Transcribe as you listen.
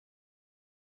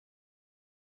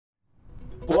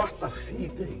Porta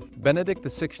Fidei. Benedict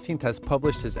XVI has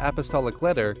published his apostolic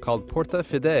letter called Porta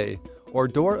Fidei, or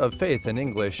Door of Faith in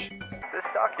English. This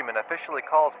document officially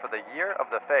calls for the Year of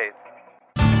the Faith.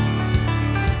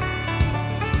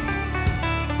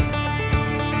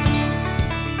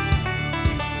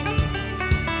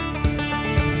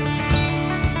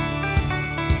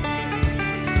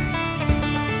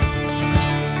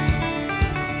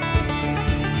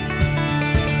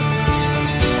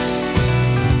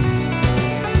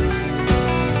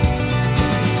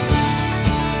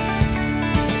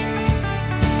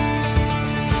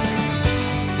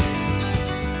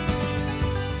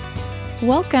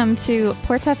 Welcome to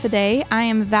Porta Fidei. I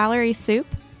am Valerie Soup.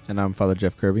 And I'm Father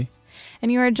Jeff Kirby.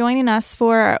 And you are joining us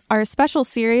for our special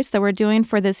series that we're doing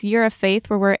for this Year of Faith,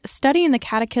 where we're studying the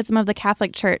Catechism of the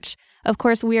Catholic Church. Of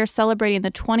course, we are celebrating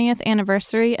the 20th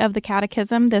anniversary of the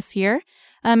Catechism this year.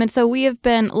 And so we have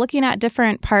been looking at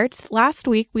different parts. Last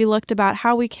week, we looked about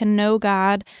how we can know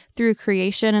God through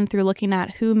creation and through looking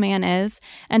at who man is.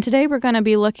 And today we're going to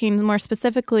be looking more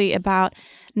specifically about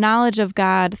knowledge of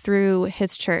God through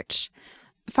His church.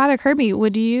 Father Kirby,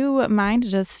 would you mind to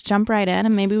just jump right in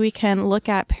and maybe we can look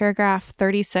at paragraph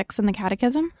 36 in the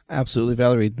Catechism? Absolutely,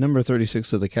 Valerie. Number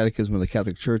 36 of the Catechism of the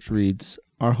Catholic Church reads,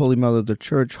 Our Holy Mother, the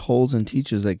Church, holds and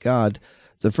teaches that God,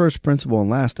 the first principle and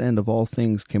last end of all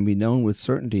things, can be known with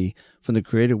certainty from the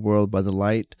created world by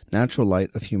the natural light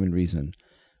of human reason.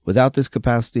 Without this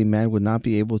capacity, man would not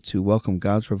be able to welcome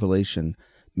God's revelation.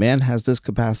 Man has this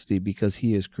capacity because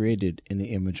he is created in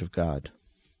the image of God.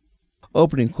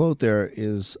 Opening quote there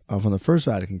is from the First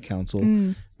Vatican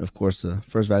Council. Of course, the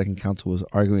First Vatican Council was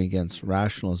arguing against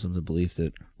rationalism, the belief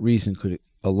that reason could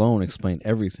alone explain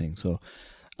everything. So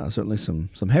certainly some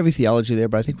heavy theology there,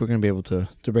 but I think we're going to be able to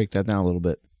break that down a little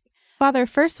bit. Father,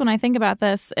 first, when I think about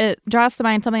this, it draws to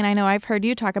mind something I know I've heard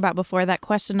you talk about before, that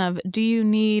question of, do you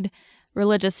need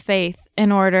religious faith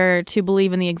in order to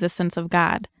believe in the existence of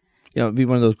God? You know, it'd be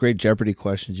one of those great Jeopardy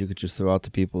questions you could just throw out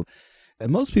to people. And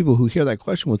most people who hear that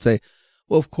question would say,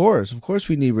 well, of course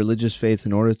we need religious faith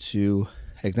in order to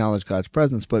acknowledge God's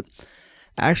presence. But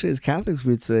actually, as Catholics,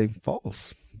 we'd say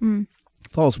false.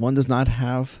 False. One does not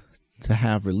have to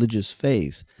have religious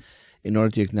faith in order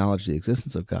to acknowledge the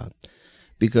existence of God,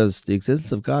 because the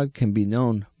existence of God can be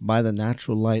known by the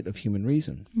natural light of human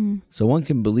reason. So one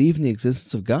can believe in the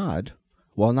existence of God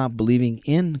while not believing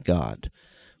in God.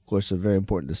 Of course, a very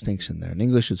important distinction there. In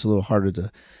English, it's a little harder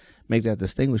to make that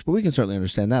distinguished, but we can certainly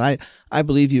understand that. I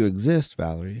believe you exist,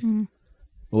 Valerie.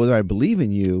 But whether I believe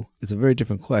in you is a very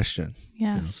different question.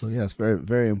 Yes. So yes, very,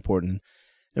 very important.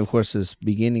 And of course, this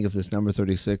beginning of this number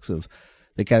 36 of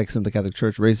the Catechism of the Catholic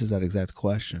Church raises that exact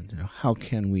question. How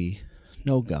can we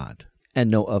know God and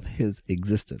know of His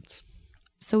existence?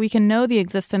 So we can know the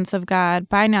existence of God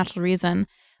by natural reason,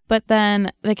 but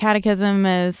then the Catechism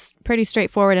is pretty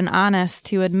straightforward and honest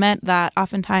to admit that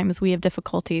oftentimes we have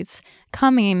difficulties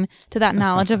coming to that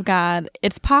knowledge of God.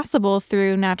 It's possible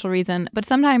through natural reason, but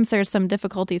sometimes there's some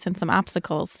difficulties and some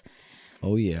obstacles.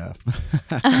 Oh, yeah.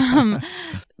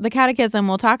 The Catechism,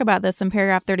 we'll talk about this in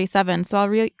paragraph 37, so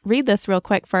I'll read this real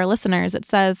quick for our listeners. It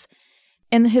says,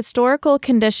 in the historical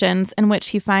conditions in which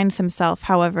he finds himself,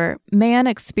 however, man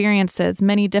experiences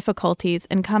many difficulties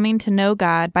in coming to know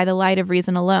God by the light of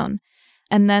reason alone.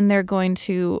 And then they're going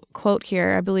to quote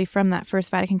here, I believe, from that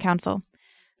First Vatican Council.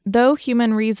 Though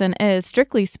human reason is,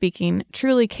 strictly speaking,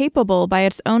 truly capable by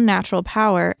its own natural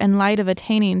power and light of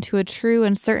attaining to a true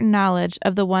and certain knowledge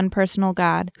of the one personal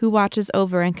God who watches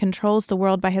over and controls the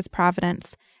world by His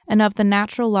providence, and of the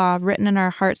natural law written in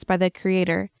our hearts by the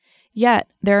Creator, yet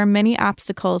there are many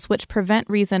obstacles which prevent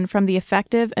reason from the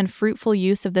effective and fruitful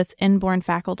use of this inborn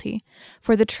faculty.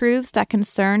 For the truths that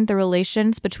concern the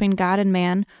relations between God and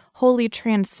man wholly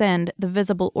transcend the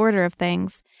visible order of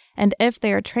things, and if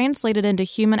they are translated into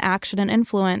human action and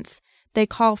influence, they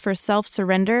call for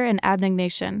self-surrender and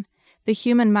abnegation. The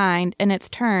human mind, in its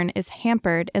turn, is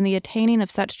hampered in the attaining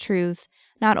of such truths,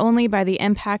 not only by the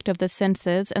impact of the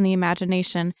senses and the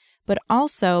imagination, but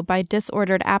also by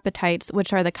disordered appetites,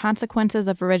 which are the consequences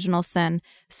of original sin.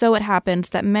 So it happens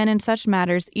that men in such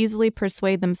matters easily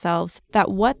persuade themselves that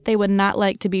what they would not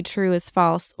like to be true is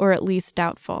false, or at least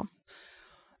doubtful.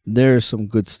 There's some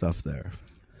good stuff there.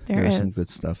 There's some good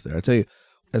stuff there. I tell you,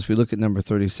 as we look at number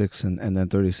 36 and then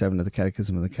 37 of the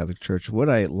Catechism of the Catholic Church, what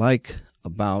I like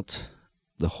about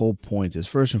the whole point is,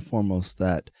 first and foremost,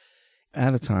 that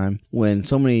at a time when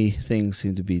so many things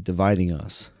seem to be dividing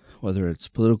us, whether it's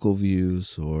political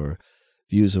views or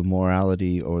views of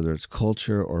morality, or whether it's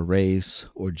culture or race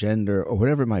or gender or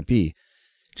whatever it might be,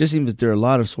 it just seems that there are a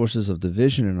lot of sources of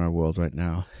division in our world right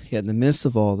now. Yet in the midst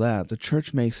of all that, the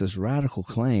Church makes this radical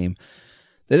claim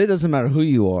that it doesn't matter who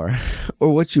you are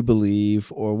or what you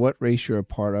believe or what race you're a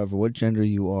part of or what gender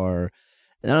you are.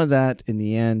 None of that in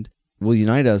the end will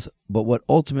unite us, but what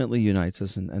ultimately unites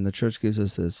us, and the church gives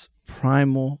us this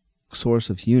primal source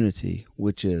of unity,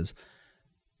 which is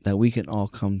that we can all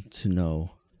come to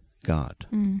know God,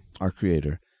 our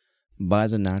Creator, by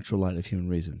the natural light of human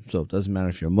reason. So it doesn't matter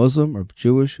if you're a Muslim or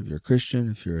Jewish, if you're a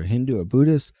Christian, if you're a Hindu or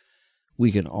Buddhist, we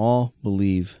can all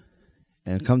believe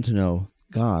and come to know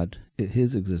God,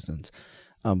 His existence,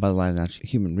 by the light of natural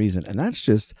human reason. And that's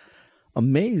just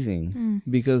amazing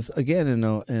because, again,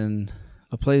 in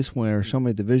a place where so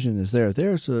many division is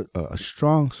there's a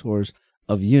strong source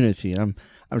of unity. And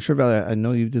I'm sure, Valerie, I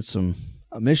know you did some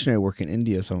missionary work in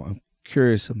India, so I'm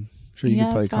curious. I'm sure you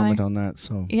could probably comment on that.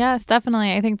 So yes,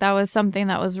 definitely. I think that was something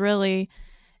that was really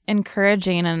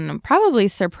encouraging and probably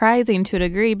surprising to a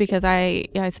degree because I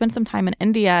spent some time in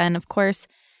India, and of course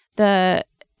the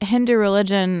Hindu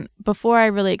religion, before I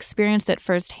really experienced it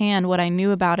firsthand, what I knew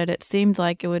about it, it seemed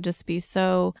like it would just be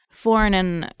so foreign,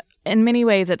 and in many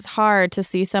ways it's hard to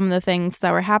see some of the things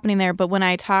that were happening there. But when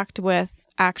I talked with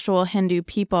actual Hindu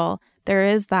people, there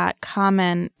is that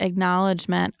common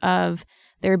acknowledgement of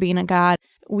there being a God.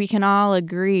 We can all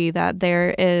agree that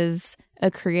there is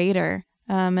a creator,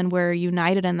 and we're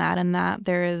united in that, and that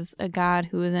there is a God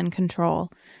who is in control.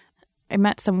 I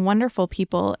met some wonderful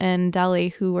people in Delhi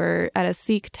who were at a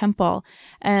Sikh temple,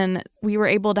 and we were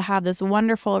able to have this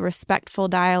wonderful, respectful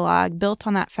dialogue built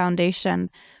on that foundation.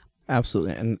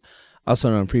 Absolutely. And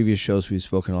also on previous shows, we've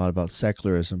spoken a lot about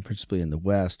secularism, principally in the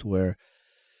West, where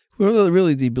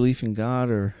really the belief in God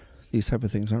or these type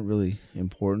of things aren't really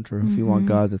important. Or if you want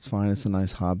God, that's fine. It's a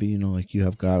nice hobby. Like you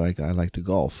have God, I like to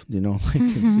golf, like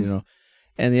it's,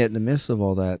 and yet in the midst of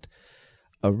all that,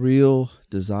 a real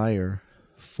desire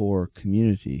for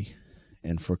community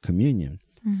and for communion.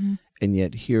 And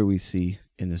yet here we see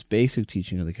in this basic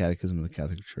teaching of the Catechism of the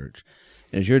Catholic Church,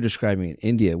 as you're describing in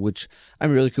India, which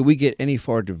could we get any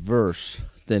far diverse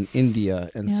than India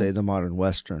and say the modern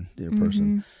Western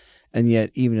person? And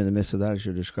yet even in the midst of that, as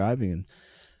you're describing, and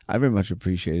I very much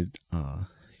appreciated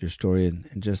your story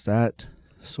and just that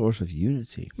source of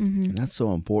unity. And that's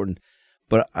so important.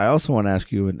 But I also want to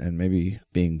ask you, and maybe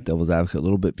being devil's advocate a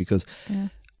little bit, because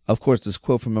of course, this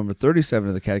quote from number 37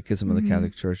 of the Catechism of the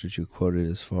Catholic Church that you quoted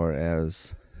as far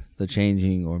as the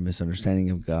changing or misunderstanding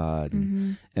of God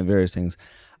and various things,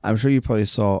 I'm sure you probably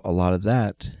saw a lot of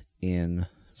that in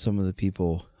some of the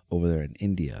people over there in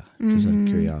India, just out of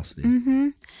curiosity.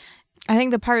 I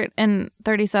think the part in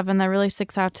 37 that really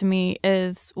sticks out to me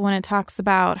is when it talks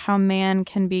about how man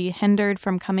can be hindered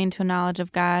from coming to a knowledge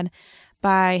of God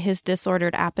by his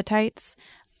disordered appetites,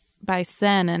 by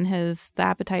sin and the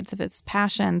appetites of his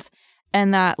passions.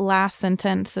 And that last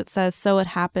sentence, it says, "So it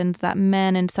happens that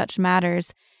men in such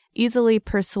matters easily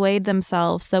persuade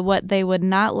themselves that what they would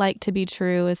not like to be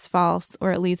true is false, or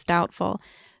at least doubtful."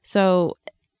 So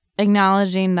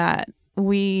acknowledging that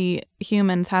we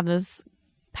humans have this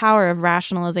power of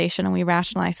rationalization and we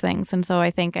rationalize things. And so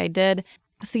I think I did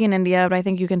see in India, but I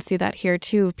think you can see that here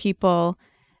too, people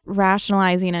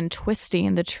rationalizing and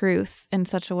twisting the truth in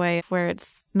such a way where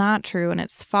it's not true and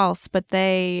it's false, but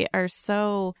they are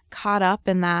so caught up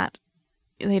in that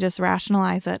they just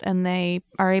rationalize it and they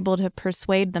are able to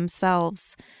persuade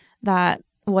themselves that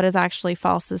what is actually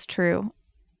false is true.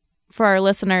 For our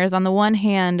listeners, on the one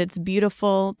hand, it's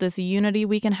beautiful, this unity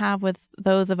we can have with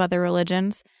those of other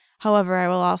religions. However, I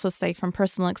will also say from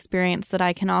personal experience that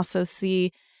I can also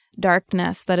see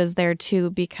darkness that is there too,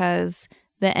 because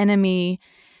the enemy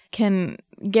can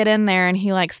get in there and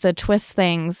he likes to twist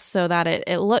things so that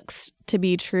it looks to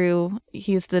be true.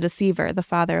 He's the deceiver, the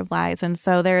father of lies. And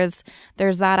so there's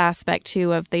that aspect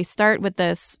too of they start with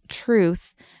this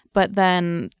truth, but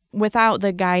then without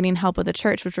the guiding help of the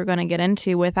church, which we're going to get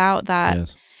into, without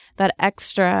that that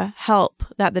extra help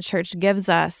that the church gives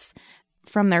us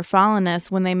from their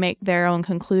fallenness, when they make their own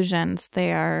conclusions,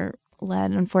 they are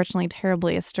led, unfortunately,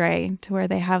 terribly astray to where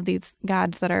they have these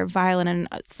gods that are violent. And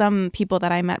some people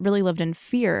that I met really lived in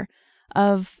fear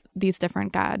of these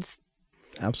different gods.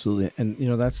 Absolutely. And,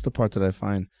 that's the part that I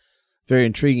find very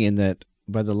intriguing, in that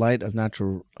by the light of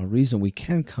natural reason, we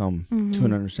can come to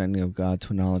an understanding of God,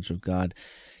 to a knowledge of God.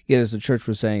 Yet, as the church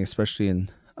was saying, especially in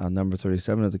number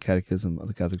 37 of the Catechism of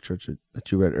the Catholic Church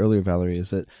that you read earlier, Valerie,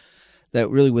 is that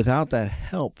really without that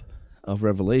help of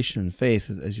revelation and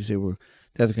faith, as you say, we're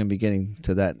definitely going to be getting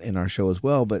to that in our show as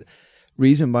well, but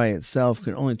reason by itself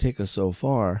can only take us so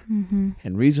far,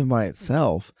 and reason by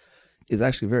itself is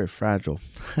actually very fragile,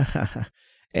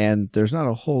 and there's not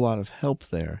a whole lot of help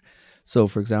there. So,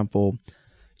 for example,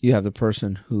 you have the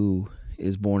person who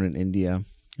is born in India,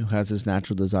 who has this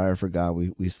natural desire for God.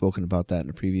 We've spoken about that in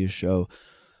a previous show,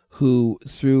 who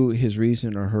through his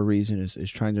reason or her reason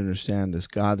is trying to understand this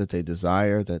God that they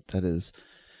desire, that is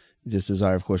this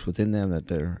desire, of course, within them that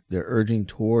they're urging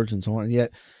towards and so on. And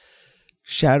yet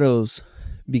shadows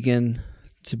begin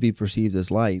to be perceived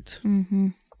as light,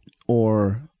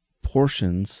 or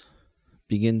portions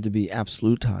begin to be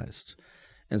absolutized.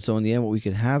 And so in the end, what we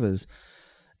can have is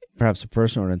perhaps a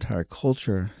person or an entire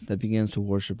culture that begins to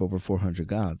worship over 400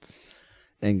 gods,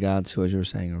 and gods who, as you were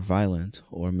saying, are violent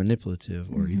or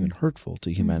manipulative or even hurtful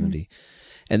to humanity.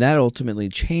 And that ultimately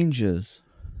changes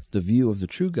the view of the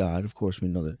true God. Of course, we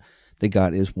know that the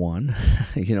God is one,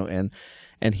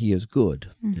 and he is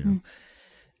good,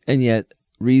 And yet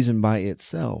reason by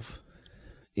itself,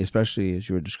 especially as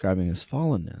you were describing as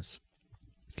fallenness,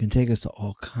 can take us to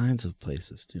all kinds of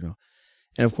places,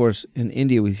 And of course, in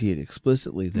India, we see it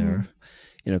explicitly there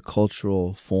in a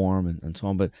cultural form and so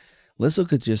on. But let's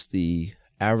look at just the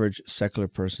average secular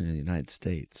person in the United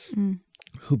States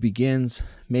who begins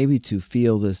maybe to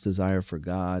feel this desire for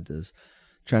God, this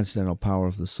transcendental power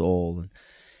of the soul. And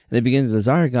they begin to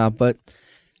desire God, but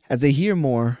as they hear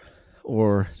more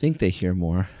or think they hear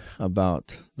more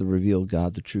about the revealed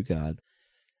God, the true God,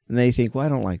 and they think, well, I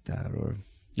don't like that, or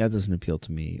that doesn't appeal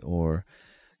to me, or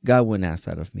God wouldn't ask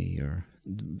that of me, or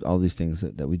all these things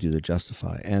that we do to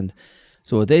justify. And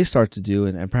so what they start to do,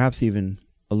 and perhaps even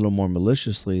a little more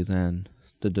maliciously than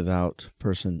the devout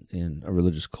person in a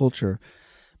religious culture,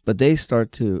 but they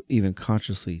start to even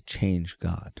consciously change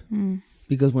God.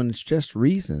 Because when it's just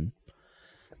reason,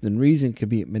 then reason can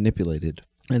be manipulated.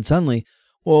 And suddenly,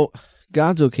 well,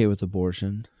 God's okay with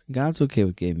abortion, God's okay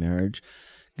with gay marriage,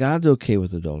 God's okay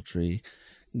with adultery,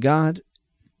 God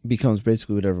becomes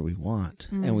basically whatever we want.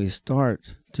 And we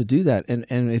start to do that. And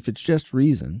if it's just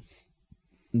reason,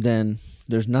 then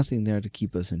there's nothing there to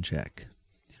keep us in check.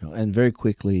 And very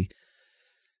quickly,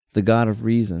 the God of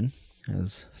reason,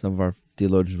 as some of our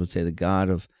theologians would say, the God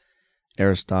of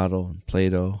Aristotle and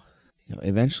Plato,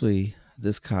 eventually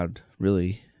this God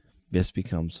really just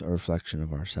becomes a reflection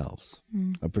of ourselves,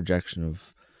 a projection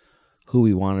of who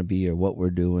we want to be or what we're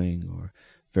doing or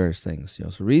various things.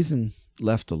 So reason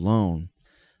left alone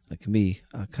can be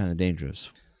kind of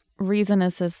dangerous. Reason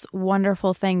is this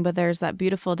wonderful thing, but there's that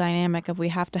beautiful dynamic of we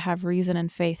have to have reason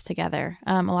and faith together.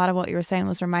 A lot of what you were saying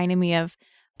was reminding me of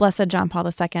Blessed John Paul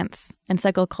II's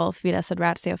encyclical Fides et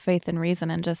Ratio, Faith and Reason,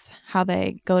 and just how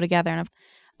they go together. And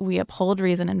we uphold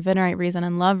reason and venerate reason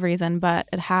and love reason, but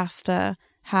it has to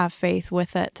have faith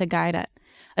with it to guide it.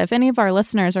 If any of our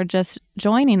listeners are just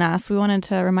joining us, we wanted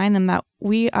to remind them that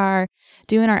we are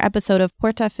doing our episode of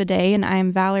Porta Fidei, and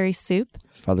I'm Valerie Soup.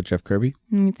 Father Jeff Kirby.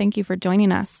 Thank you for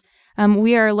joining us.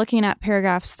 We are looking at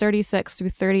paragraphs 36 through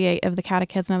 38 of the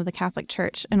Catechism of the Catholic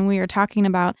Church, and we are talking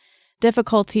about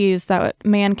difficulties that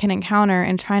man can encounter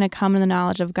in trying to come to the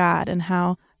knowledge of God, and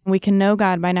how we can know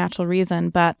God by natural reason,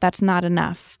 but that's not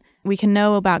enough. We can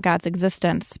know about God's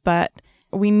existence, but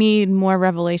we need more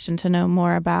revelation to know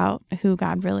more about who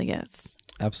God really is.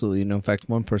 Absolutely. In fact,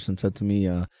 one person said to me,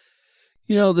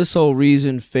 this whole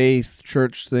reason, faith,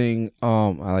 church thing, I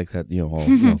like that,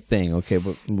 whole thing. Okay,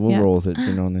 but we'll roll with it,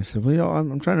 and they said, well,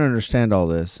 I'm trying to understand all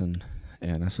this. And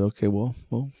I said, okay, well,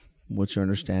 what's your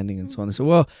understanding? And so on. They said,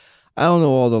 well, I don't know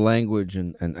all the language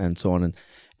and so on. And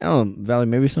I don't know, Valerie,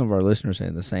 maybe some of our listeners say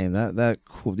the same.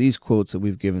 These quotes that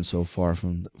we've given so far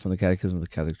from the Catechism of the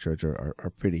Catholic Church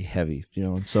are pretty heavy,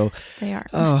 and so they are.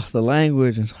 The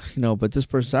language, and but this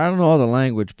person said, I don't know all the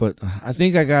language, but I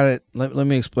think I got it. Let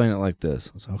me explain it like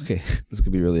this. So okay, this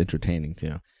could be really entertaining,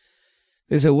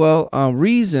 They said, well,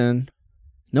 reason,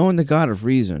 knowing the God of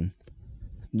reason,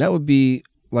 that would be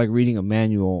like reading a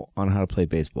manual on how to play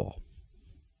baseball.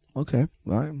 Okay,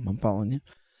 all right, I'm following you.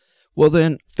 Well,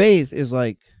 then faith is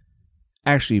like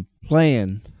actually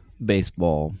playing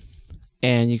baseball,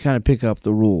 and you kind of pick up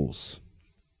the rules.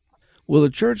 Well, the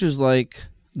church is like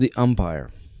the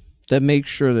umpire that makes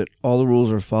sure that all the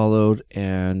rules are followed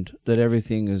and that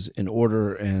everything is in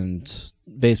order, and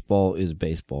baseball is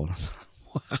baseball.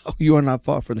 Wow, you are not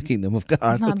far from the kingdom of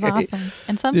God. That's awesome.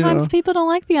 And sometimes people don't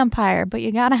like the umpire, but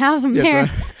you got to have them there.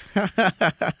 Right.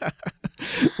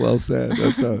 Well said.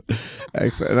 That's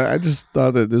excellent. And I just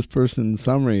thought that this person's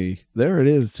summary, there it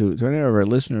is, to any of our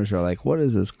listeners who are like, what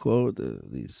is this quote,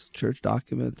 these church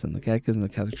documents and the Catechism of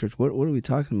the Catholic Church? What are we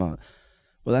talking about?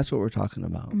 Well, that's what we're talking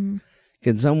about.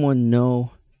 Can someone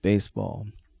know baseball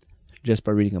just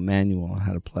by reading a manual on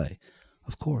how to play?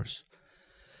 Of course.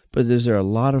 But is there a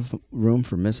lot of room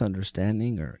for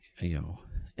misunderstanding or,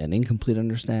 an incomplete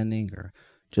understanding or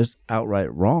just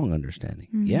outright wrong understanding?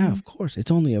 Yeah, of course.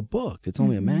 It's only a book. It's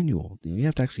only a manual. You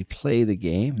have to actually play the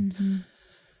game.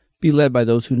 be led by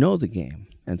those who know the game,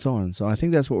 and so on. So I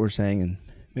think that's what we're saying, and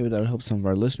maybe that'll help some of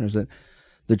our listeners, that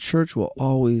the church will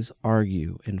always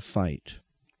argue and fight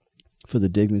for the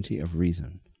dignity of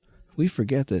reason. We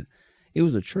forget that it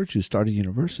was the church who started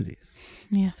universities,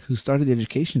 who started the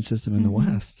education system in the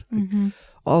West.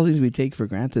 All things we take for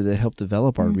granted that help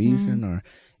develop our reason, our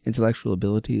intellectual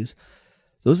abilities,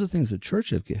 those are things the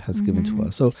church has given to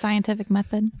us. So scientific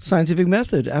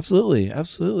method, absolutely,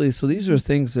 absolutely. So these are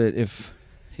things that if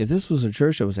this was a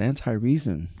church that was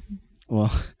anti-reason,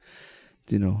 well,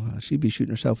 she'd be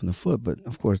shooting herself in the foot. But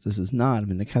of course, this is not. I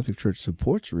mean, the Catholic Church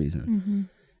supports reason,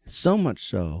 so much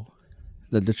so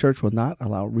that the church will not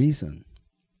allow reason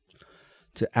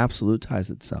to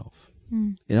absolutize itself.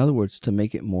 In other words, to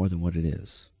make it more than what it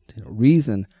is.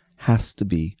 Reason has to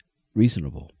be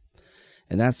reasonable.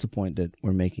 And that's the point that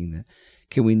we're making. That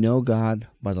can we know God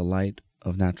by the light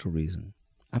of natural reason?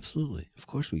 Absolutely. Of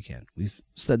course we can. We've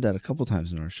said that a couple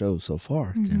times in our shows so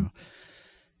far.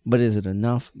 But is it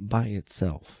enough by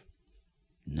itself?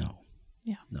 No.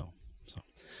 No. So,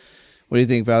 what do you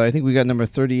think, Valerie? I think we got number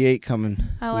 38 coming.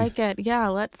 I like it. Yeah,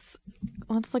 let's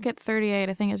look at 38.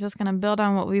 I think it's just going to build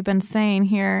on what we've been saying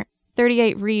here.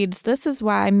 38 reads, "This is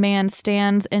why man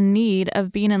stands in need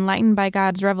of being enlightened by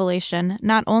God's revelation,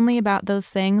 not only about those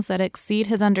things that exceed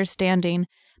his understanding,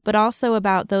 but also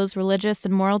about those religious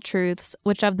and moral truths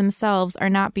which of themselves are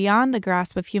not beyond the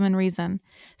grasp of human reason,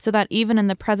 so that even in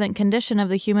the present condition of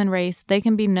the human race they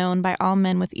can be known by all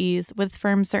men with ease, with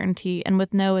firm certainty, and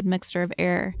with no admixture of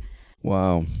error."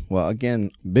 Wow. Well, again,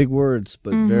 big words,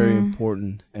 but very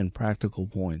important and practical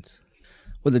points.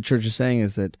 What the church is saying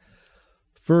is that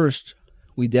first,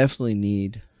 we definitely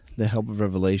need the help of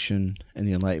revelation and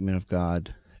the enlightenment of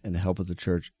God and the help of the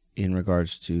church in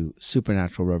regards to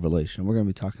supernatural revelation. We're going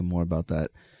to be talking more about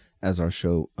that as our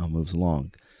show moves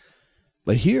along.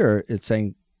 But here it's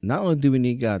saying not only do we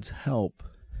need God's help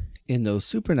in those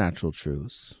supernatural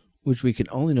truths, which we can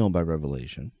only know by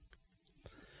revelation.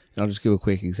 And I'll just give a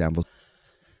quick example.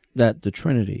 That the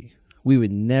Trinity, we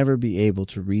would never be able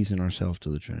to reason ourselves to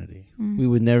the Trinity. We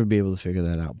would never be able to figure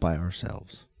that out by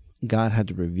ourselves. God had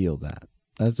to reveal that.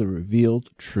 That's a revealed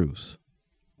truth.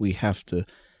 We have to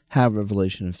have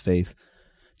revelation and faith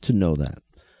to know that.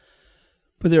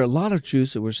 But there are a lot of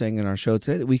truths that we're saying in our show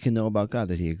today that we can know about God,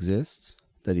 that he exists,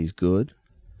 that he's good,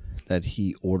 that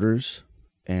he orders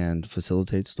and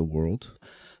facilitates the world.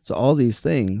 So all these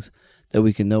things that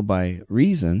we can know by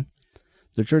reason,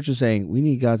 the church is saying we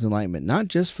need God's enlightenment, not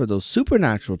just for those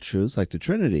supernatural truths like the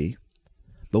Trinity,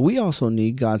 but we also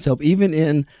need God's help even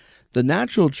in the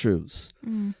natural truths.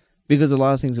 Because a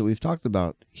lot of things that we've talked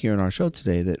about here in our show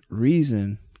today, that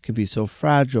reason can be so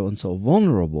fragile and so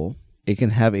vulnerable, it can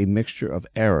have a mixture of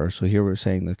error. So here we're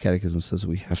saying the Catechism says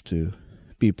we have to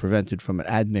be prevented from an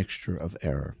admixture of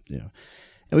error. And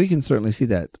we can certainly see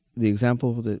that. The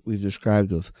example that we've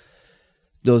described of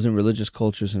those in religious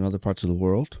cultures in other parts of the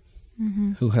world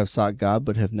who have sought God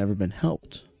but have never been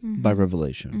helped by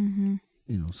revelation,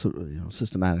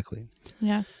 systematically.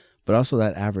 Yes. But also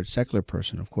that average secular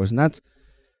person, of course. And that's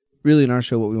really in our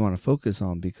show what we want to focus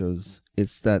on, because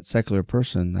it's that secular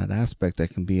person, that aspect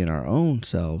that can be in our own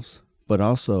selves, but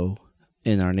also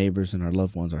in our neighbors and our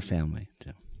loved ones, our family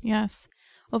too. Yes.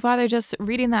 Well, Father, just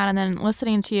reading that and then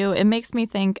listening to you, it makes me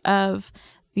think of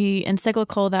the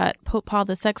encyclical that Pope Paul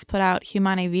VI put out,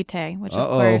 Humanae Vitae, which of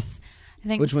course I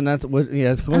think... Which one that's... Go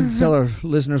ahead and tell our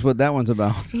listeners what that one's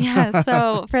about. Yeah,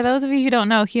 so for those of you who don't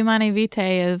know, Humanae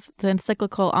Vitae is the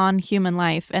encyclical on human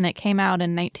life, and it came out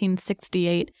in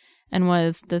 1968 and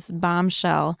was this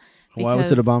bombshell. Why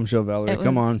was it a bombshell, Valerie?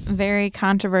 Come on. It was very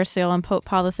controversial, and Pope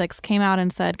Paul VI came out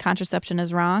and said contraception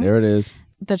is wrong. There it is.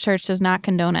 The church does not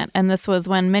condone it. And this was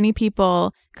when many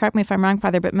people, correct me if I'm wrong,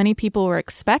 Father, but many people were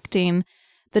expecting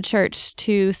the church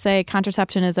to say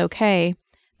contraception is okay.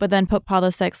 But then Pope Paul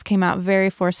VI came out very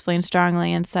forcefully and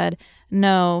strongly and said,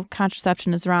 no,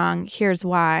 contraception is wrong. Here's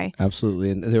why.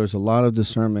 Absolutely. And there was a lot of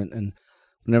discernment. And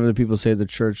whenever the people say the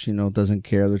church, doesn't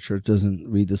care, the church doesn't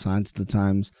read the signs of the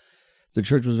times, the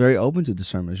church was very open to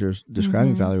discernment, as you're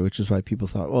describing, Valerie, which is why people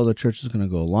thought, the church is going to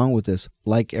go along with this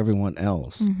like everyone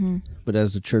else. But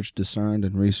as the church discerned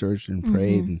and researched and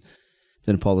prayed, and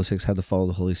then Paul VI had to follow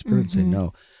the Holy Spirit and say,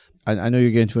 no. I know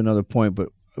you're getting to another point, but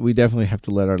we definitely have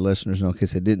to let our listeners know, in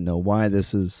case they didn't know, why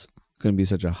this is going to be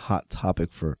such a hot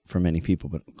topic for many people.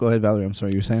 But go ahead, Valerie. I'm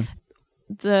sorry, you were saying?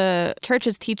 The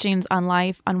church's teachings on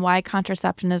life, on why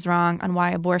contraception is wrong, on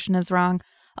why abortion is wrong,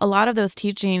 a lot of those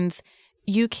teachings,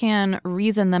 you can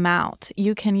reason them out.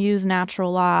 You can use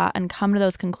natural law and come to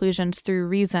those conclusions through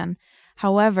reason.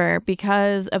 However,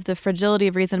 because of the fragility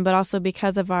of reason, but also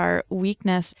because of our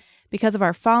weakness, because of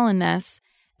our fallenness,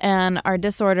 and our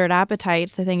disordered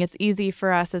appetites. I think it's easy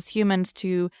for us as humans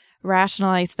to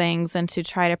rationalize things and to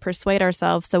try to persuade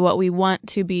ourselves. So what we want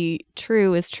to be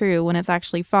true is true when it's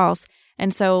actually false.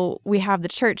 And so we have the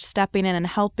church stepping in and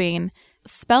helping,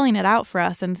 spelling it out for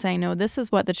us and saying, no, this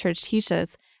is what the church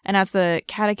teaches. And as the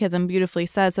Catechism beautifully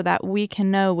says, so that we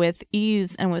can know with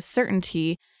ease and with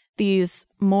certainty these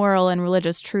moral and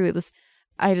religious truths.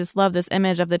 I just love this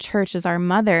image of the church as our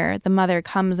mother. The mother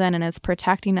comes in and is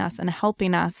protecting us and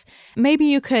helping us. Maybe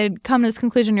you could come to this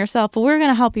conclusion yourself, but we're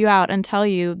going to help you out and tell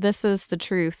you this is the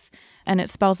truth, and it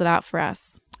spells it out for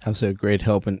us. Absolutely, great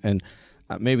help. And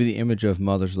maybe the image of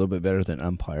mother's a little bit better than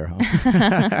umpire,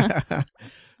 huh?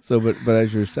 So, but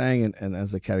as you're saying, and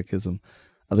as the Catechism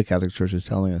of the Catholic Church is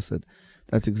telling us, that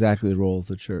that's exactly the role of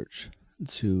the church,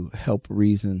 to help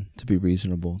reason, to be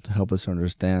reasonable, to help us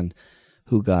understand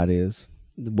who God is,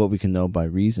 what we can know by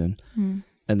reason, and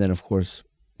then, of course,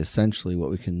 essentially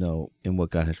what we can know in what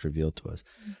God has revealed to us.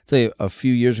 Tell you, a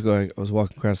few years ago, I was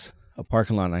walking across a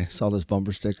parking lot, and I saw this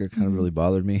bumper sticker. It kind of really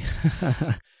bothered me.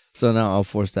 So now I'll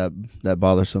force that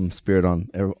bothersome spirit on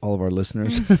all of our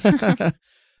listeners.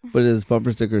 But his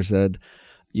bumper sticker said,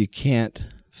 "You can't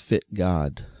fit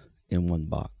God in one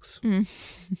box."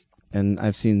 And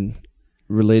I've seen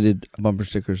related bumper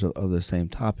stickers of the same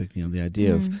topic, the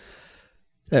idea of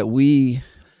that we,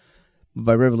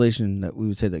 by revelation, that we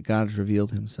would say that God has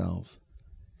revealed himself,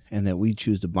 and that we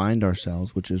choose to bind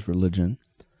ourselves, which is religion,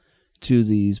 to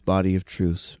these body of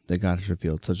truths that God has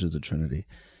revealed, such as the Trinity.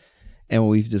 And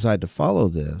when we decide to follow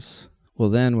this, well,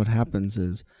 then what happens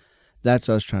is that's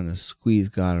us trying to squeeze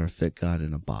God or fit God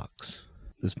in a box.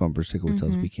 This bumper sticker would tell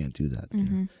us we can't do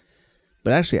that.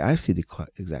 But actually, I see the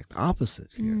exact opposite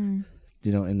here.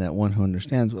 In that one who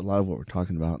understands a lot of what we're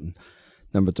talking about in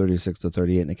number 36 to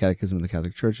 38 in the Catechism of the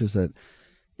Catholic Church is that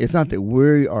it's not that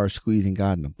we are squeezing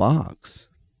God in a box.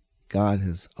 God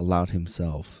has allowed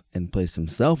himself and placed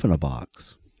himself in a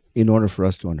box in order for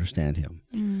us to understand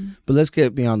him. But let's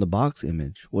get beyond the box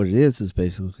image. What it is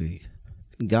basically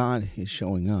God is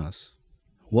showing us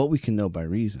what we can know by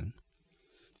reason,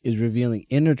 is revealing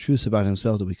inner truths about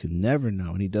himself that we could never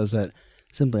know. And he does that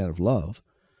simply out of love,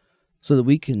 so that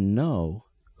we can know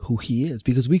who he is,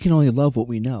 because we can only love what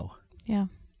we know. Yeah.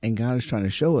 And God is trying to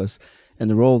show us, and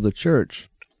the role of the church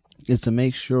is to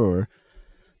make sure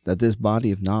that this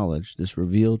body of knowledge, this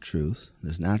revealed truth,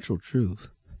 this natural truth,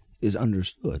 is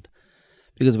understood.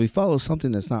 Because if we follow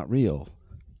something that's not real,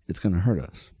 it's going to hurt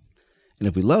us. And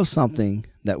if we love something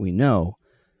that we know,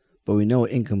 but we know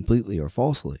it incompletely or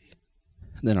falsely,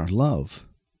 then our love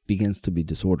begins to be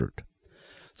disordered.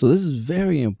 So this is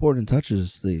very important,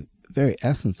 touches the very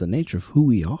essence, the nature of who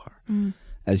we are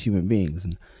as human beings.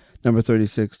 And number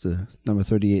 36 to number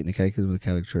 38 in the Catechism of the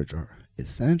Catholic Church are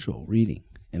essential reading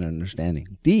and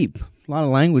understanding. Deep, a lot of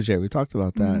language there. We talked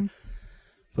about that.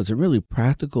 But some really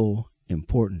practical,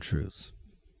 important truths.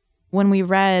 When we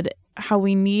read how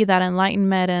we need that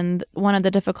enlightenment, and one of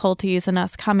the difficulties in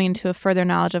us coming to a further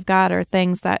knowledge of God are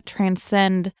things that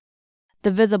transcend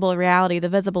the visible reality, the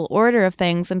visible order of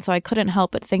things. And so I couldn't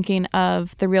help but thinking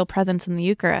of the real presence in the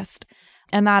Eucharist.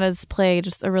 And that has played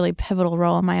just a really pivotal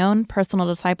role in my own personal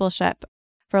discipleship.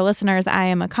 For listeners, I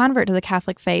am a convert to the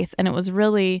Catholic faith, and it was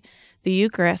really the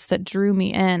Eucharist that drew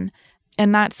me in.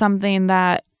 And that's something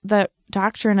that the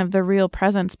doctrine of the real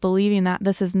presence, believing that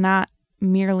this is not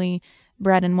merely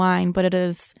bread and wine, but it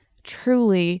is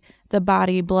truly the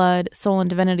body, blood, soul, and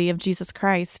divinity of Jesus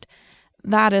Christ,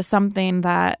 that is something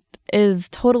that is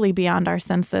totally beyond our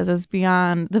senses, is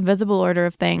beyond the visible order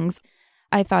of things.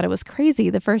 I thought it was crazy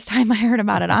the first time I heard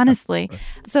about it, honestly.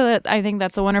 So I think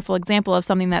that's a wonderful example of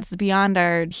something that's beyond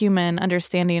our human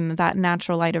understanding, that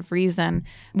natural light of reason,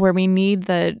 where we need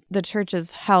the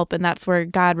church's help. And that's where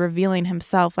God revealing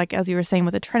himself, like as you were saying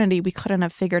with the Trinity, we couldn't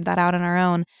have figured that out on our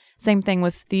own. Same thing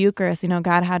with the Eucharist.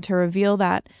 God had to reveal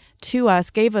that to us,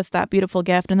 gave us that beautiful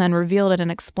gift, and then revealed it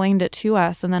and explained it to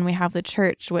us. And then we have the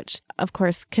church, which, of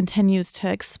course, continues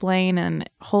to explain and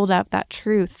hold up that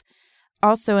truth.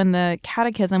 Also in the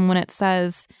Catechism, when it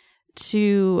says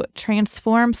to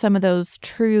transform some of those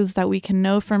truths that we can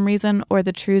know from reason, or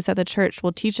the truths that the church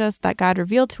will teach us that God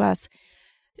revealed to us,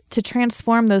 to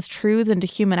transform those truths into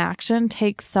human action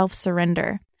takes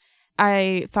self-surrender.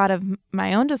 I thought of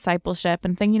my own discipleship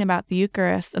and thinking about the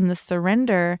Eucharist and the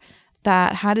surrender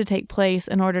that had to take place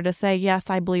in order to say, yes,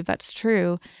 I believe that's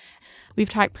true. We've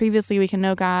talked previously, we can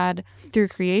know God through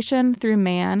creation, through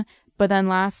man, but then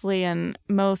lastly and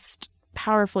most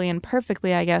powerfully and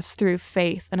perfectly, I guess, through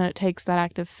faith. And it takes that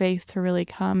act of faith to really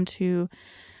come to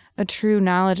a true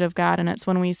knowledge of God. And it's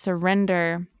when we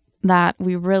surrender that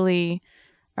we really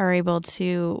are able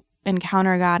to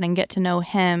encounter God and get to know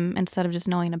him instead of just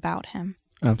knowing about him.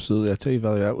 Absolutely. I tell you,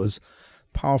 Valerie, that was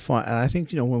powerful. And I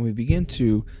think, when we begin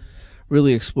to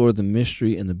really explore the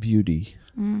mystery and the beauty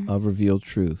of revealed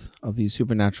truth, of these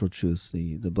supernatural truths,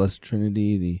 the Blessed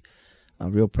Trinity, the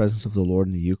real presence of the Lord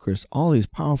in the Eucharist, all these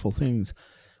powerful things,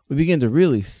 we begin to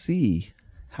really see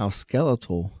how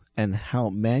skeletal and how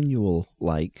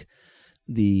manual-like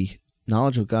the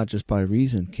knowledge of God just by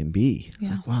reason can be. It's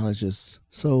like, wow, it's just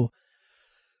so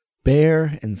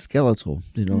bare and skeletal,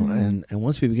 and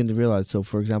once we begin to realize, so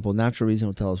for example, natural reason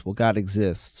will tell us, well, God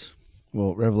exists.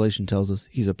 Well, Revelation tells us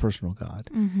he's a personal God.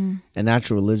 And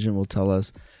natural religion will tell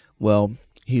us, well,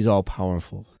 he's all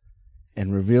powerful.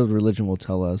 And revealed religion will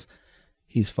tell us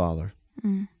he's Father.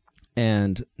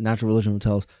 And natural religion will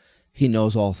tell us he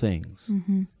knows all things.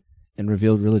 And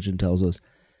revealed religion tells us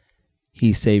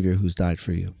he's Savior who's died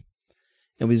for you.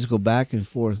 And we just go back and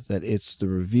forth that it's the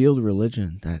revealed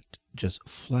religion that just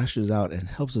fleshes out and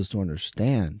helps us to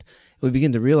understand. And we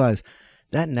begin to realize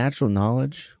that natural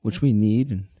knowledge, which we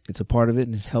need, and it's a part of it,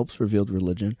 and it helps revealed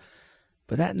religion,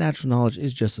 but that natural knowledge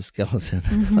is just a skeleton.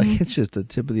 Like, it's just the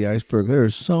tip of the iceberg. There are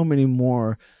so many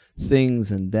more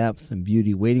things and depths and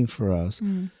beauty waiting for us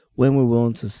when we're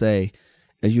willing to say,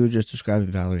 as you were just describing,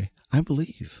 Valerie, I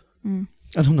believe. I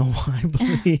don't know why I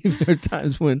believe. There are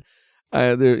times when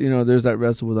there's that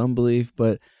wrestle with unbelief,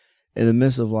 but in the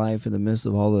midst of life, in the midst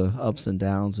of all the ups and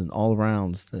downs and all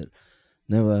arounds, that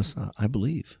nevertheless, I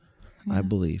believe. I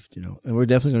believed, and we're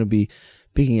definitely going to be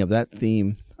picking up that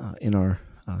theme in our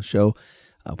show,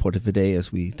 Porta Fidei,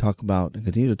 as we talk about and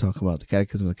continue to talk about the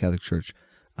Catechism of the Catholic Church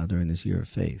during this year of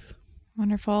faith.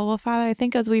 Wonderful. Well, Father, I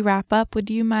think as we wrap up, would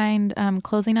you mind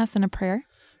closing us in a prayer?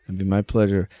 It'd be my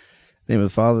pleasure. In the name of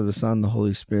the Father, the Son, and the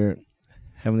Holy Spirit.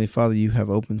 Heavenly Father, you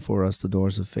have opened for us the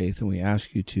doors of faith, and we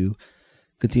ask you to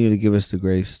continue to give us the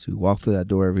grace to walk through that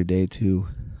door every day, to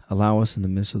allow us in the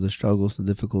midst of the struggles, the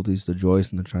difficulties, the joys,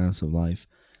 and the triumphs of life,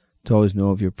 to always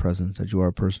know of your presence, that you are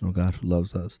a personal God who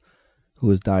loves us, who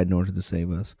has died in order to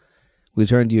save us. We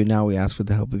turn to you now. We ask for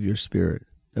the help of your Spirit,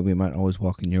 that we might always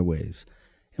walk in your ways.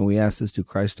 And we ask this through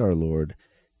Christ our Lord.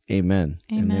 Amen.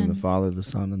 In the name of the Father, the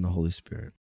Son, and the Holy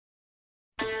Spirit.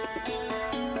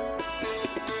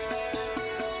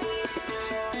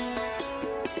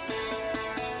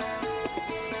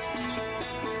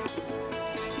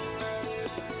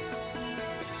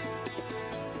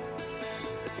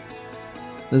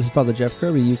 This is Father Jeff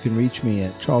Kirby. You can reach me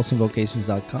at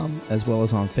charlestonvocations.com as well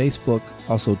as on Facebook,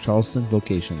 also Charleston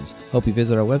Vocations. Hope you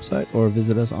visit our website or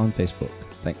visit us on Facebook.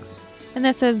 Thanks. And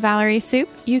this is Valerie Soup.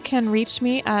 You can reach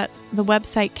me at the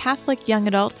website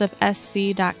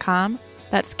CatholicYoungAdultsOfSC.com.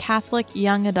 That's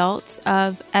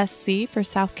CatholicYoungAdultsOfSC for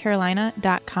South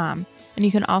Carolina.com. And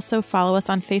you can also follow us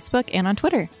on Facebook and on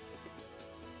Twitter.